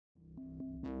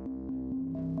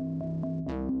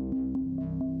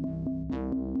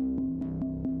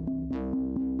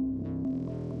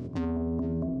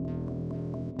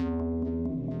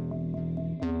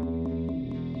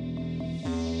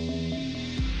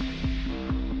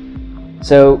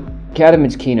So CAD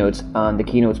image keynotes and the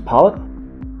keynotes palette.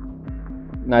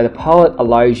 Now the palette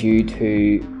allows you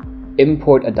to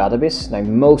import a database. Now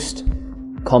most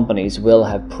companies will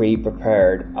have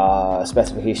pre-prepared a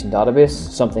specification database,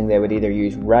 something they would either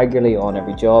use regularly on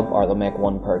every job or they'll make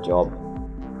one per job.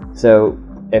 So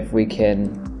if we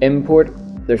can import,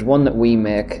 there's one that we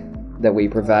make that we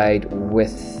provide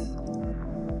with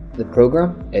the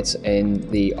program. It's in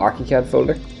the Archicad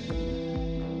folder,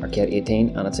 Archicad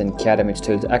 18, and it's in CAD Image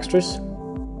Tools Extras.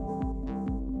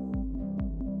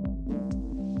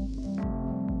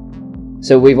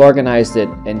 So we've organized it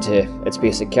into its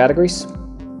basic categories,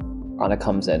 and it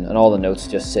comes in, and all the notes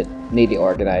just sit neatly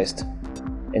organized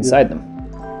inside them.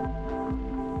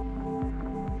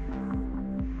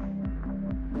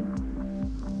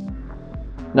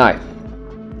 Now,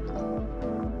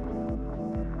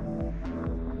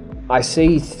 I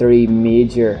see three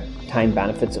major time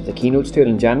benefits of the Keynotes tool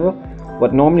in general.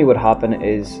 What normally would happen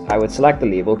is I would select the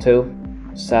label tool,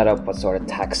 set up what sort of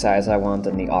text size I want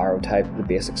and the arrow type, the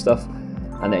basic stuff,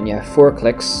 and then you have 4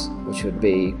 clicks, which would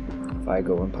be, if I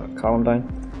go and put a column down,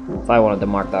 if I wanted to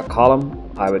mark that column,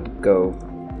 I would go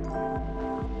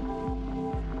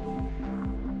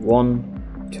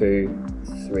 1, 2,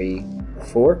 3,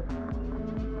 4,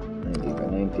 90 by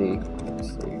 90,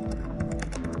 let's see,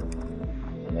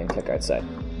 and then click outside.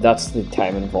 That's the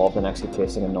time involved in actually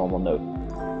placing a normal note.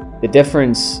 The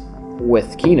difference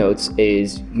with Keynotes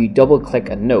is you double click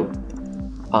a note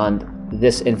and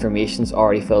this information's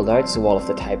already filled out, so all of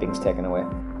the typing's taken away,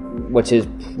 which is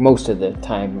most of the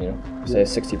time, you know, say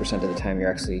 60% of the time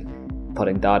you're actually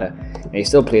putting data. Now you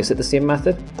still place it the same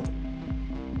method.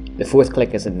 The 4th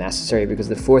click isn't necessary because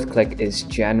the 4th click is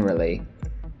generally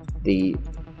the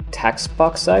text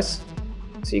box size.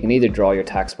 So you can either draw your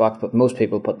text box, but most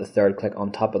people put the 3rd click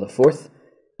on top of the 4th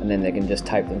and then they can just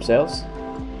type themselves.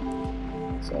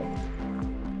 So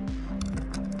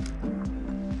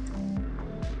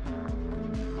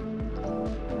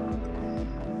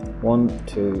 1,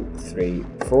 2, 3,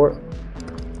 4,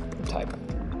 type.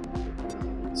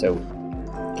 So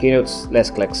keynotes, less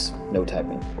clicks, no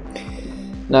typing.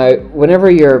 Now,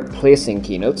 whenever you're placing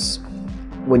keynotes,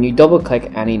 when you double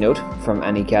click any note from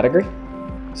any category,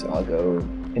 so I'll go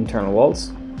internal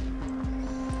walls,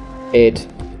 it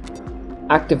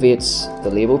activates the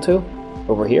label tool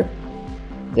over here.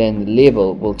 Then the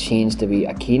label will change to be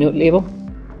a keynote label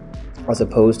as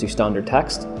opposed to standard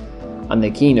text, and the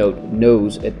keynote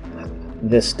knows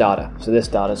this data. So this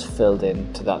data is filled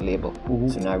into that label.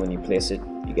 So now when you place it,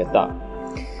 you get that.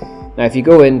 Now if you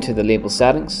go into the label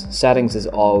settings, settings is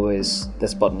always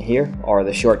this button here, or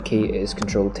the short key is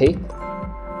Control-T.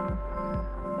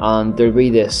 And there'll be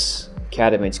this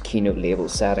CAD image keynote label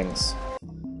settings.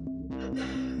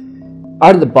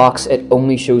 Out of the box, it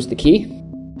only shows the key.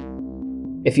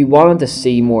 If you wanted to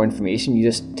see more information, you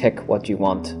just tick what you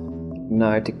want.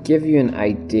 Now to give you an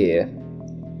idea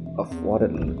of what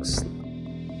it looks like.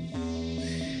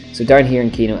 So down here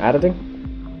in Keynote Editing,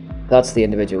 that's the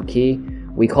individual key.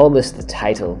 We call this the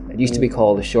title. It used to be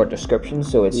called the short description,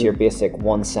 so it's your basic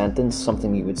 1 sentence,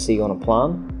 something you would see on a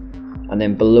plan. And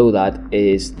then below that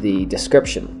is the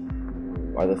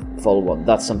description, or the full one.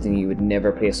 That's something you would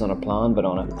never place on a plan, but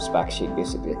on a spec sheet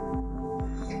basically.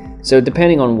 So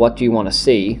depending on what you want to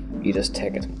see, you just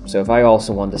tick it. So if I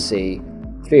also want to see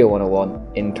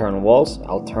 30101 internal walls,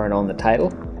 I'll turn on the title.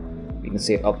 You can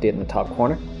see it update in the top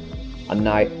corner. And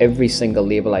now every single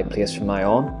label I place from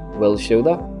now on will show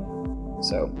that.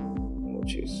 So we'll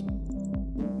choose.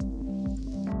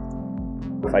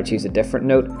 If I choose a different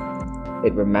note,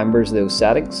 it remembers those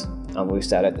settings and we've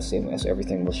set it the same way, so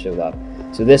everything will show that.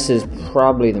 So this is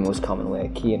probably the most common way,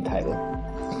 key and title.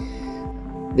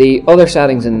 The other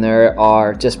settings in there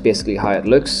are just basically how it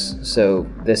looks. So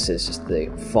this is just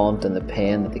the font and the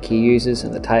pen that the key uses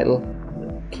and the title.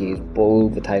 The key is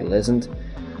bold, the title isn't.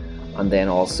 And then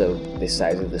also the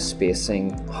size of the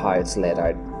spacing, how it's laid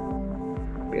out,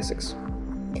 basics.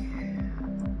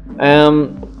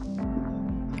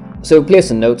 So place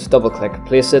a note, double click,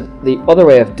 place it. The other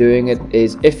way of doing it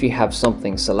is if you have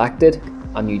something selected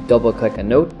and you double click a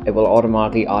note, it will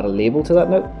automatically add a label to that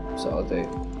note. So I'll do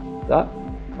that,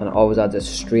 and it always adds a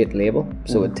straight label,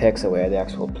 so it takes away the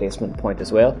actual placement point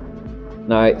as well.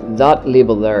 Now that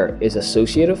label there is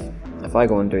associative. If I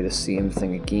go and do the same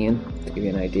thing again to give you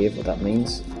an idea of what that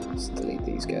means, let's delete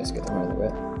these guys, get them out of the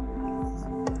way.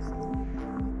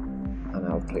 And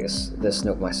I'll place this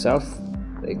note myself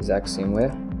the exact same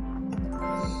way.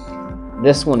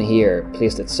 This one here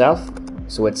placed itself,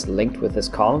 so it's linked with this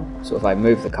column. So if I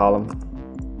move the column,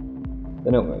 the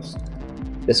note moves.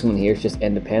 This one here is just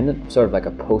independent, sort of like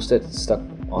a post-it stuck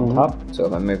on top. So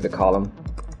if I move the column,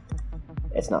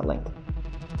 it's not linked.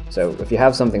 So if you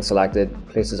have something selected,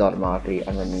 places automatically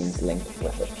and remains linked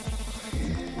with it.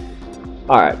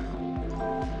 Alright.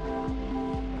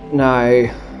 Now,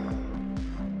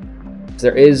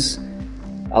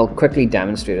 I'll quickly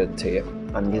demonstrate it to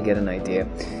you and you'll get an idea.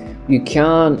 You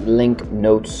can link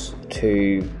notes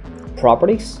to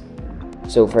properties.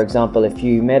 So for example, if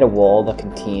you made a wall that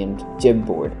contained Jib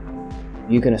board,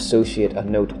 you can associate a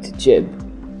note to Jib,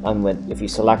 and if you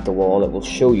select the wall, it will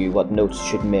show you what notes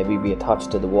should maybe be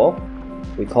attached to the wall.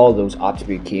 We call those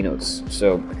attribute keynotes.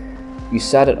 So you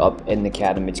set it up in the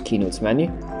CAD image keynotes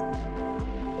menu.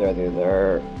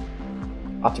 There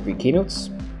attribute keynotes.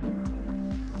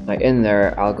 Now in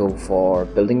there, I'll go for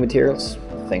building materials,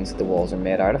 things that the walls are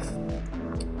made out of,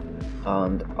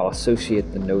 and I'll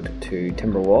associate the note to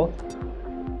timber wall.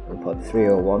 We'll put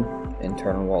 301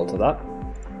 internal wall to that.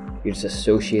 You're just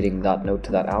associating that note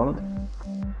to that element,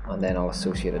 and then I'll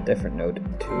associate a different note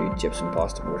to gypsum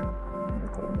plasterboard.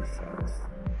 Put number 5.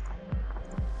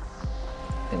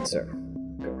 Insert.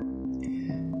 Go.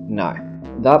 Now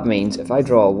that means if I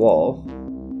draw a wall,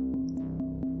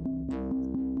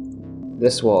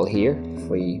 this wall here, if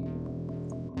we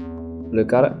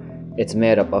look at it, it's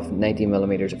made up of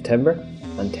 90mm of timber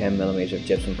and 10mm of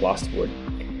gypsum plasterboard.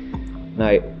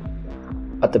 Now,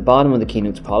 at the bottom of the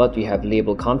keynotes palette, you have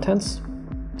label contents,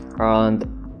 and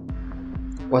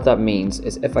what that means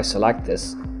is if I select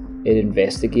this, it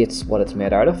investigates what it's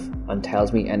made out of and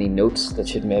tells me any notes that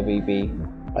should maybe be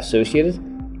associated.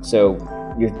 So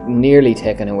you're nearly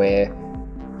taking away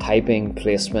typing,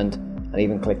 placement, and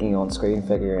even clicking on screen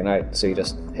figuring out. So you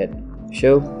just hit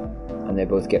show and they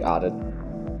both get added.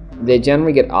 They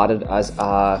generally get added as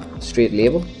a straight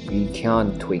label. You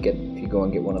can tweak it. If you go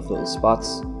and get one of the little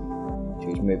spots,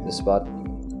 choose move the spot,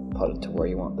 put it to where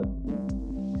you want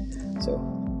it. So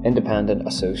independent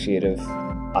associative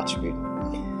attribute.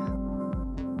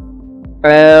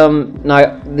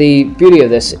 Now the beauty of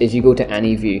this is you go to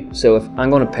any view. So if I'm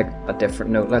going to pick a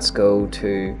different note, let's go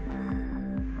to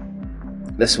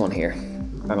this one here,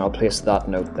 and I'll place that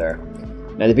note there.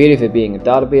 Now the beauty of it being a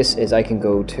database is I can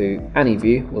go to any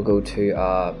view. We'll go to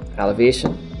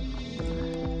elevation,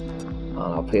 and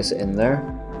I'll place it in there,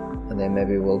 and then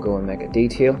maybe we'll go and make a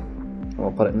detail, and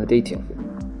we'll put it in the detail.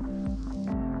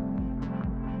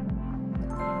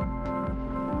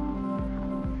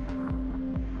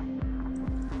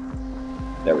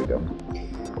 There we go.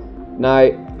 Now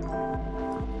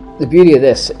the beauty of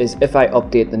this is if I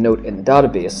update the note in the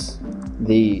database,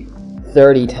 the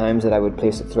 30 times that I would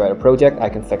place it throughout a project, I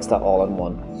can fix that all in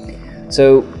one.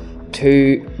 So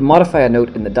to modify a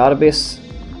note in the database,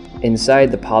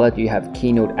 inside the palette you have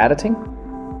keynote editing.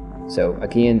 So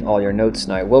again, all your notes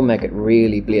now, we'll make it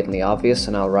really blatantly obvious,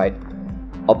 and I'll write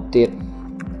update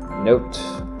note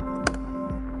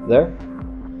there,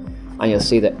 and you'll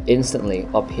see that instantly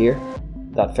up here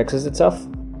that fixes itself.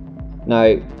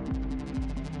 Now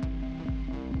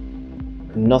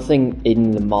nothing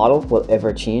in the model will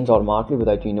ever change automatically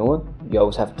without you knowing. You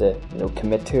always have to,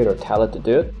 commit to it or tell it to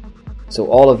do it. So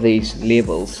all of these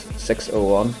labels,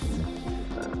 601,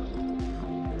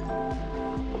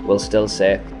 will still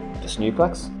say just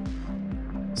Newplex.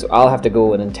 So I'll have to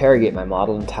go and interrogate my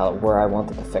model and tell it where I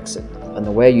wanted to fix it. And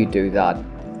the way you do that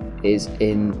is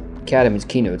in CAD Image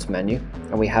Keynotes menu,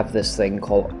 and we have this thing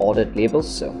called audit labels.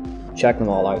 So check them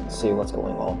all out and see what's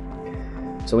going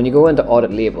on. So when you go into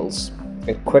audit labels,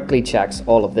 it quickly checks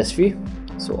all of this view.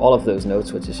 So all of those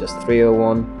notes, which is just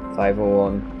 301,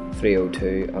 501,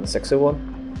 302 and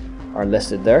 601, are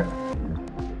listed there.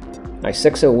 Now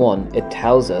 601, it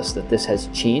tells us that this has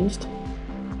changed.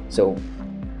 So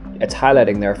it's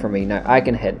highlighting there for me. Now I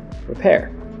can hit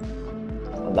repair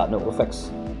and that note will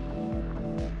fix.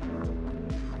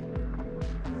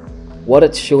 What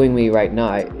it's showing me right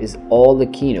now is all the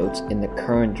keynotes in the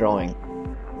current drawing.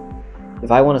 If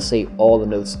I want to see all the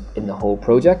notes in the whole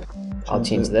project, I'll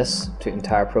change this to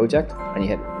entire project, and you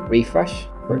hit refresh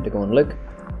for it to go and look,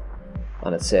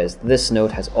 and it says this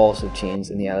note has also changed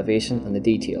in the elevation and the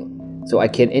detail. So I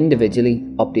can individually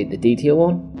update the detail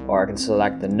one, or I can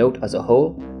select the note as a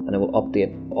whole and it will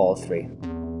update all three.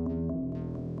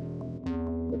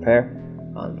 Repair,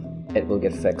 and it will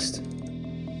get fixed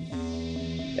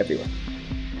everywhere.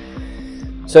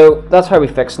 So that's how we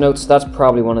fix notes. That's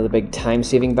probably one of the big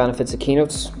time-saving benefits of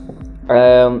keynotes.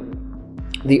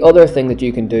 The other thing that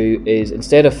you can do is,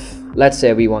 instead of, let's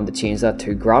say we want to change that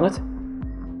to granite,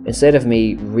 instead of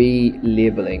me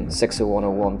relabeling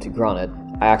 60101 to granite,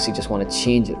 I actually just want to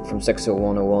change it from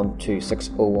 60101 to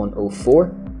 60104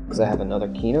 because I have another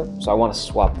keynote, so I want to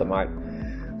swap them out.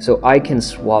 So I can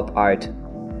swap out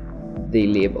the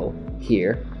label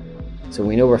here. So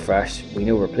we know refresh, we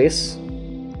know replace,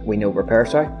 we know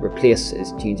replace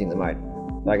is changing them out.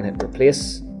 I can hit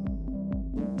replace,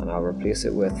 and I'll replace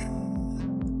it with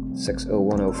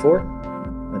 60104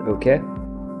 and OK,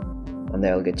 and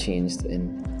they'll get changed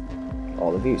in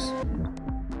all the views.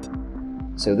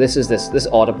 So this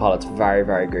autopilot's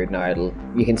very good now.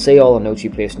 You can see all the notes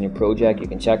you placed in your project, you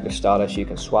can check their status, you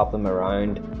can swap them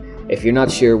around. If you're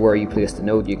not sure where you placed the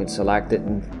note, you can select it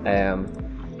and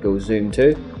go zoom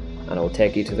to, and it will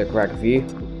take you to the correct view.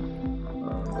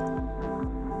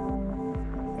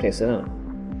 Place it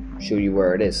in, show you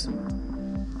where it is.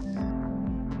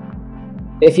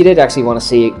 If you did actually want to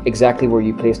see exactly where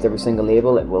you placed every single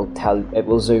label, it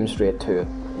will zoom straight to it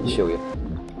and show you.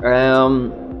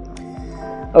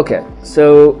 Okay,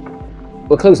 so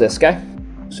we'll close this guy.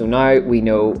 So now we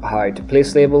know how to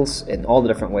place labels in all the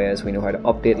different ways. We know how to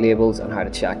update labels and how to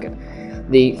check it.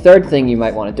 The third thing you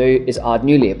might want to do is add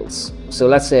new labels. So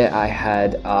let's say I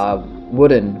had a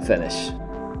wooden finish.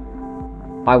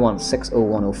 I want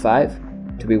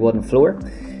 60105 to be wooden floor.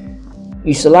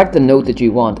 You select the note that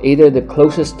you want, either the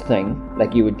closest thing,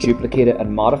 like you would duplicate it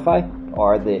and modify,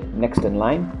 or the next in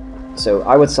line. So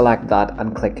I would select that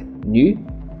and click new,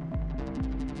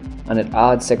 and it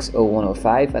adds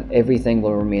 60105, and everything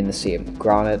will remain the same.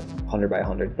 Granite, 100 by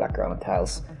 100 black granite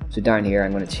tiles. So down here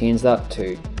I'm going to change that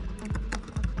to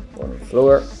wooden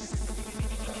floor,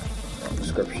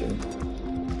 description,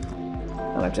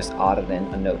 and I've just added in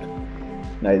a note.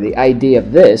 Now the idea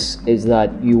of this is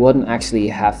that you wouldn't actually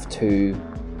have to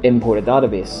import a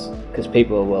database, because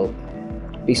people will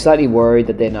be slightly worried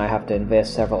that they now have to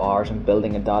invest several hours in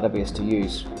building a database to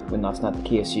use, when that's not the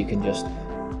case. You can just,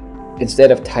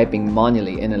 instead of typing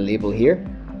manually in a label here,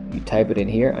 you type it in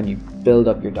here and you build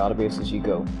up your database as you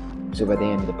go. So by the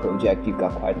end of the project you've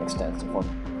got quite an extensive one.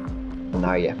 And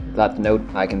now yeah, that note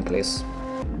I can place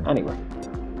anywhere.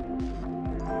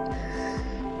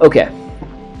 Okay.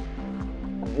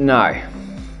 Now,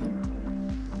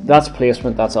 that's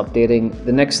placement, that's updating.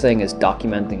 The next thing is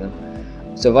documenting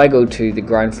them. So if I go to the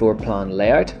ground floor plan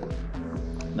layout,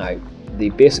 now the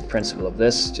basic principle of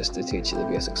this, just to teach you the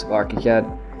basics of Archicad,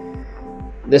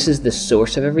 this is the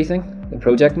source of everything, the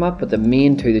project map, but the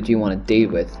main two that you want to deal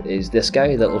with is this guy,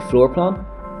 the little floor plan,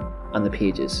 and the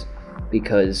pages,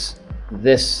 because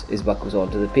this is what goes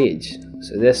onto the page.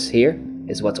 So this here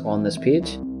is what's on this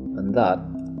page, and that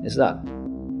is that.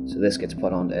 So this gets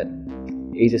put onto it.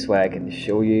 Easiest way I can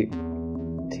show you,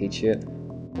 teach you.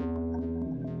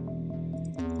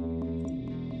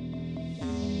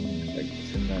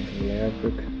 Send down to the layout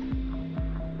book.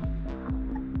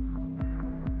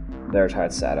 There's how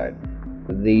it's set out.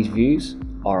 These views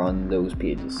are on those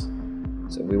pages.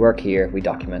 So we work here, we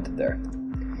document it there.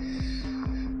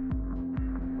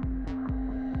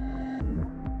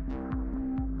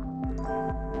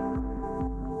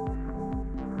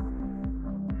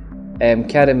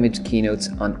 CAD image keynotes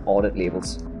and audit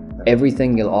labels.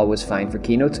 Everything you'll always find for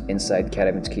keynotes inside CAD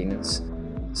image keynotes.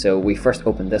 So we first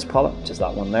opened this palette, which is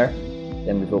that one there.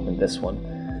 Then we've opened this one.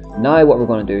 Now what we're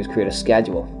going to do is create a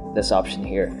schedule, this option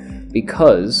here,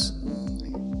 because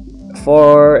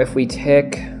if we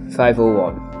take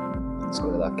 501, let's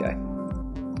go to that guy.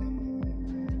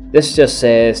 This just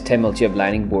says 10 mm jib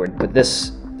lining board, but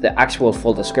the actual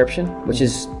full description, which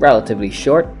is relatively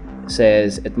short,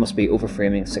 says it must be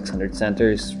overframing 600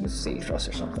 centers with C truss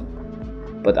or something.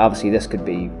 But obviously this could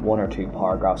be 1 or 2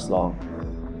 paragraphs long.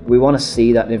 We want to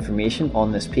see that information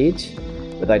on this page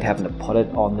without having to put it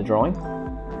on the drawing.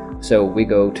 So we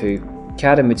go to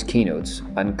CAD image keynotes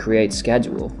and create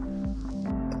schedule,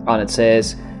 and it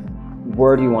says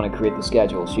where do you want to create the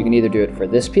schedule. So you can either do it for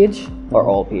this page or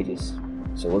all pages.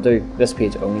 So we'll do this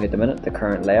page only at the minute, the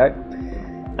current layout,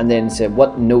 and then say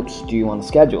what notes do you want to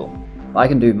schedule. I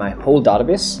can do my whole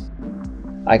database,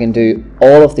 I can do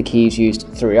all of the keys used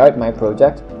throughout my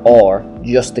project, or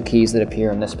just the keys that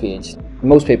appear on this page.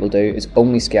 Most people do is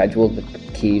only schedule the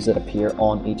keys that appear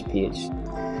on each page,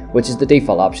 which is the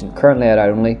default option. Current layout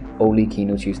only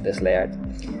keynotes use this layout.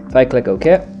 If I click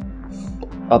OK,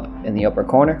 up in the upper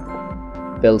corner,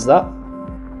 builds that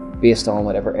based on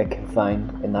whatever it can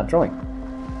find in that drawing.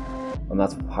 And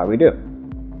that's how we do it.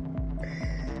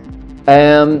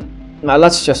 Now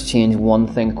let's just change one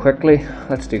thing quickly.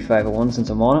 Let's do 501 since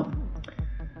I'm on it.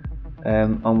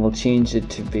 And we'll change it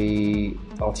to be,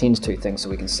 I'll change 2 things so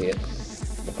we can see it.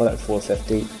 We'll put it at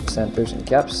 450 centers in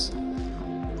caps.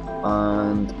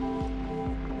 And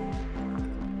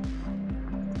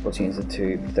we'll change it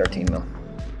to 13 mm.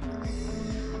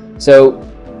 So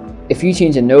if you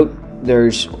change a note,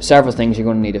 there's several things you're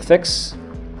going to need to fix.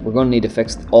 We're going to need to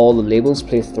fix all the labels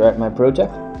placed throughout my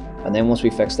project. And then once we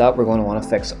fix that, we're going to want to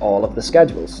fix all of the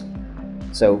schedules.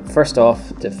 So first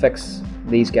off, to fix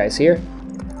these guys here.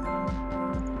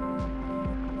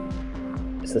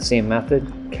 It's the same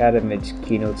method, CAD image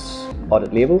keynotes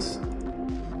audit labels.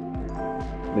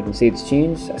 We can see it's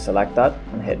changed. I select that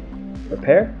and hit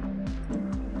repair,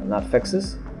 and that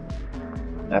fixes.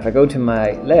 Now if I go to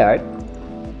my layout,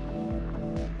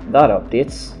 that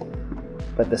updates,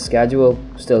 but the schedule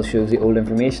still shows the old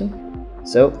information.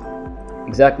 So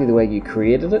exactly the way you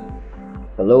created it,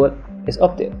 below it is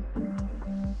update.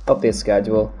 Update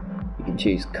schedule, you can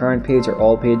choose current page or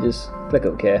all pages, click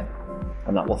OK,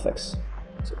 and that will fix.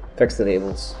 So fix the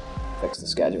labels, fix the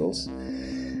schedules.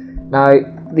 Now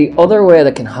the other way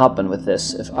that can happen with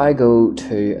this, if I go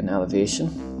to an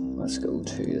elevation, let's go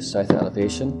to the south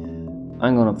elevation,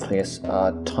 I'm going to place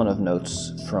a ton of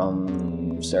notes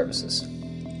from services.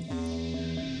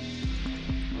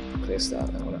 Place that,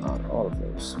 I'm going to add all of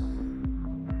those.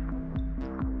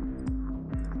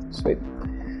 Sweet.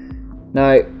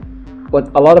 Now what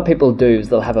a lot of people do is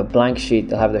they'll have a blank sheet,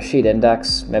 they'll have their sheet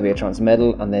index, maybe a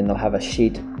transmittal, and then they'll have a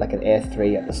sheet like an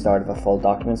A3 at the start of a full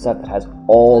document set that has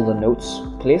all the notes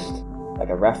placed, like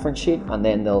a reference sheet, and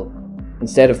then they'll,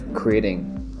 instead of creating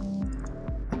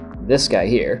this guy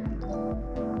here,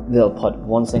 they'll put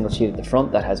one single sheet at the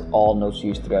front that has all notes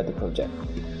used throughout the project.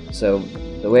 So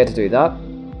the way to do that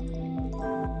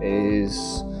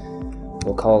is,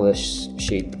 we'll call this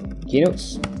sheet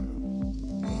keynotes.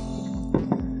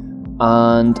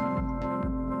 And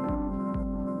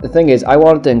the thing is, I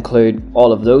wanted to include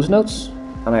all of those notes,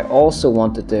 and I also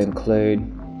wanted to include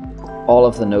all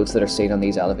of the notes that are seen on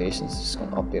these elevations. Just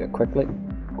going to update it quickly.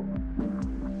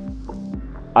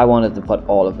 I wanted to put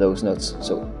all of those notes,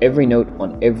 so every note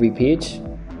on every page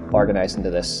organized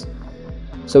into this.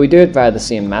 So we do it via the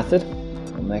same method.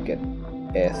 I'll make it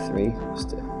A3 just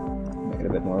to make it a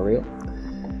bit more real.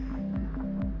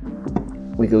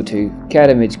 We go to CAD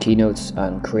image keynotes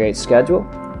and create schedule.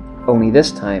 Only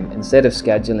this time, instead of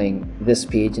scheduling this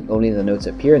page and only the notes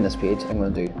appear in this page, I'm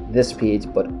going to do this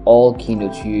page but all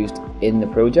keynotes used in the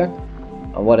project.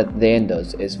 And what it then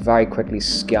does is very quickly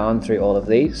scan through all of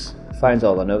these, finds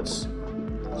all the notes.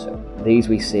 So these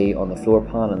we see on the floor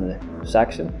plan in the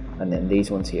section, and then these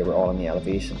ones here were all in the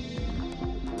elevation.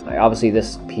 Now obviously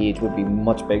this page would be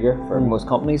much bigger for most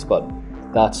companies, but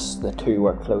that's the two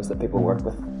workflows that people work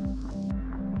with.